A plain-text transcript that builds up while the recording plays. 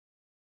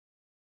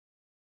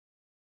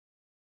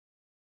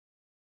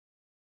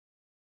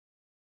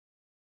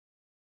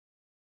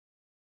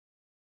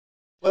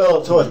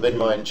Well, it's always been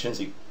my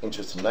intrinsic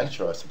interest in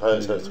nature, I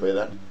suppose. That's where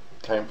that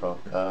came from.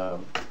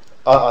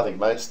 I think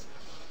most,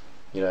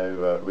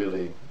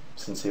 really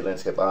sincere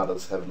landscape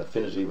artists have an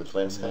affinity with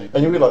landscape.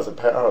 And you realise the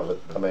power of it.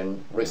 I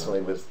mean,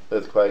 recently with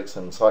earthquakes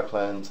and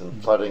cyclones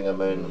and flooding, I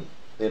mean,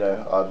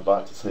 I'd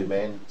like to see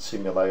man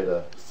simulate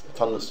a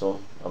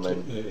thunderstorm. I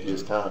mean, you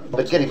just can't.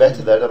 But getting back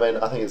to that, I mean,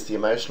 I think it's the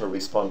emotional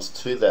response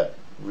to that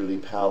really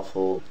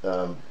powerful,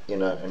 and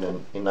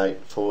an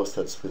innate force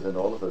that's within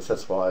all of us.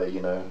 That's why,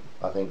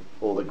 I think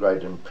all the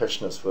great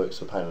impressionist works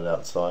were painted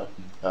outside.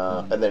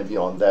 And then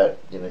beyond that,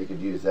 you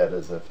could use that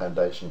as a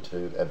foundation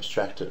to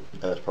abstract it.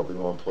 And that's probably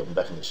more important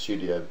back in the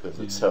studio because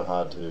it's so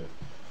hard to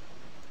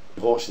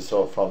divorce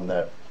yourself from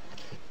that.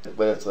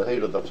 Whether it's the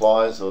heat of the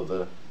flies or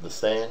the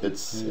sand,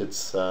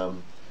 it's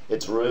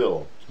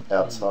real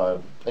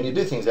outside. And you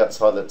do things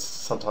outside that's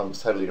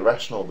sometimes totally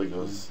irrational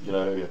because,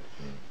 you're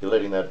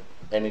letting that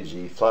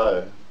energy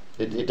flow.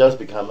 It does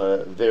become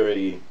a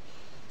very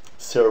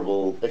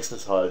cerebral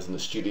exercise in the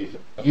studio.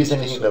 Use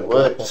anything that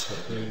works,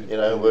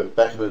 work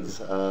backwards.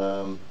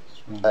 And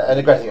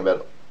the great thing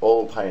about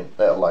all paint,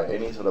 like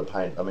any sort of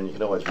paint, I mean, you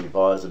can always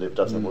revise it if it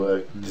doesn't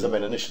work. Because I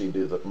mean, initially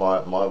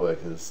my work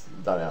is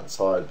done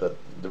outside, but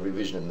the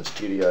revision in the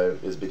studio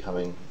is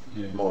becoming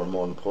more and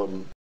more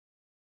important.